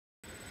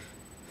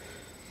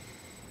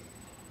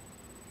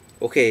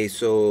Okay,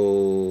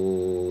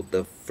 so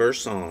the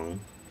first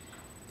song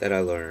that I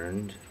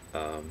learned,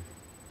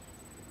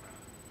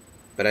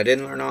 but I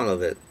didn't learn all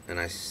of it, and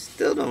I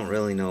still don't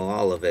really know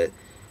all of it,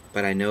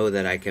 but I know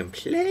that I can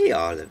play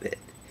all of it.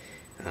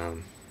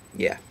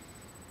 Yeah.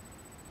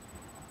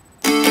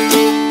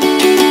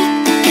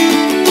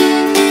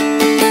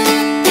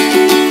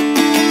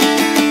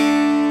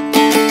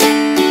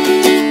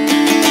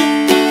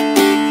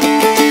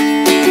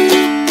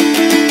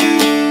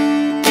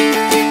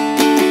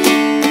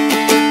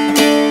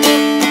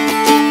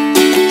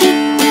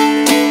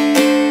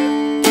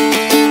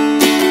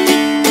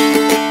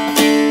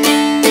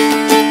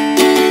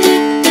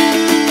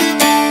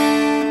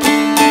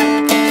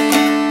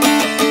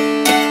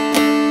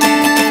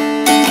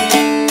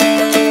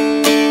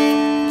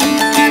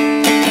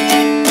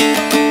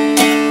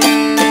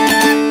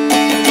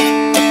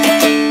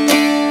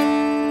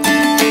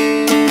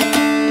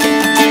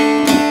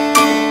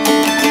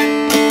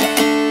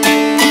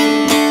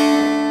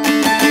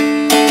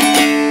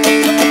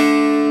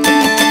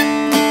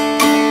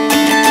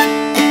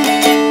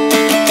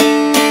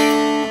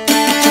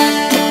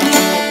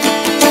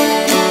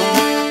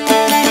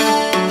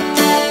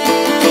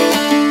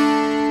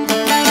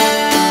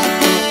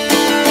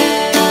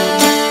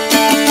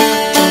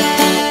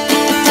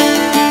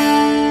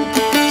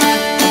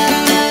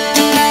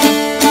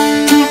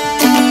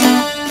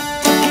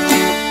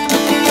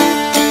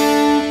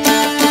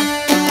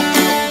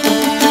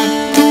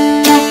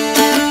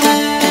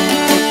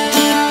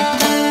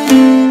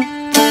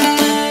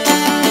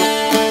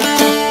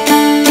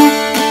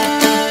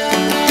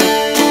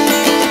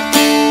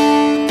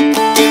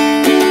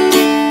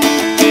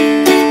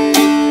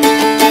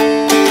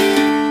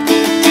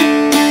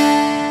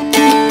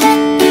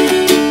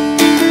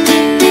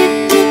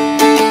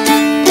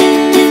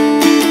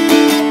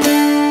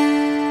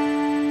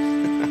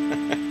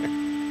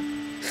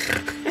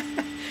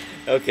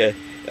 Okay.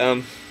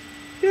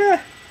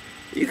 Yeah.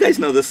 You guys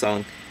know this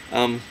song.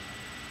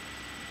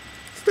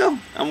 Still,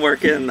 I'm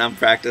working, I'm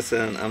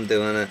practicing, I'm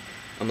doing it,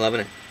 I'm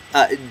loving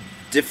it.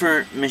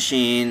 Different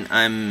machine.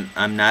 I'm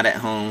not at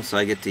home, so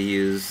I get to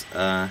use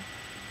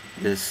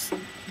this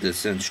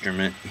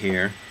instrument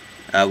here,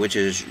 which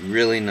is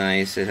really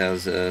nice. It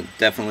has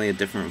definitely a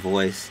different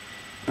voice,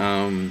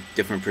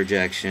 different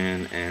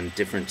projection, and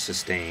different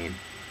sustain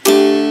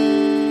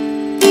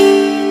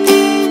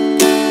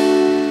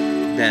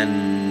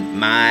than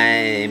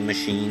my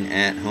machine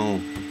at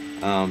home.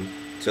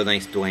 So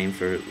thanks, Dwayne,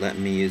 for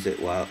letting me use it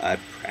while I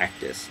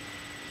practice.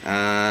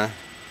 Yeah,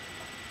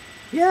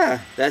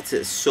 that's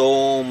it.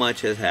 So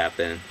much has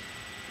happened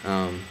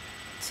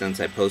since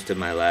I posted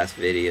my last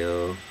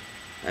video.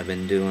 I've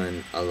been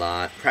doing a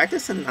lot.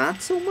 Practicing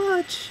not so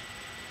much,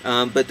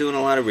 but doing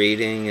a lot of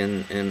reading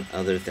and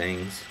other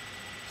things.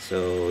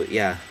 So,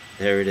 yeah,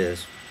 there it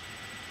is.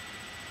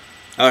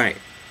 Alright,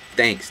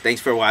 thanks.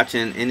 Thanks for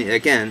watching.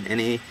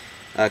 Any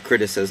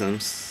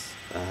criticisms,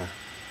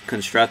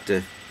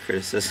 constructive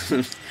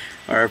criticisms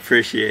are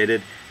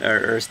appreciated,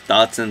 or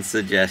thoughts and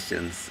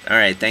suggestions.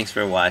 Alright, thanks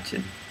for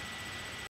watching.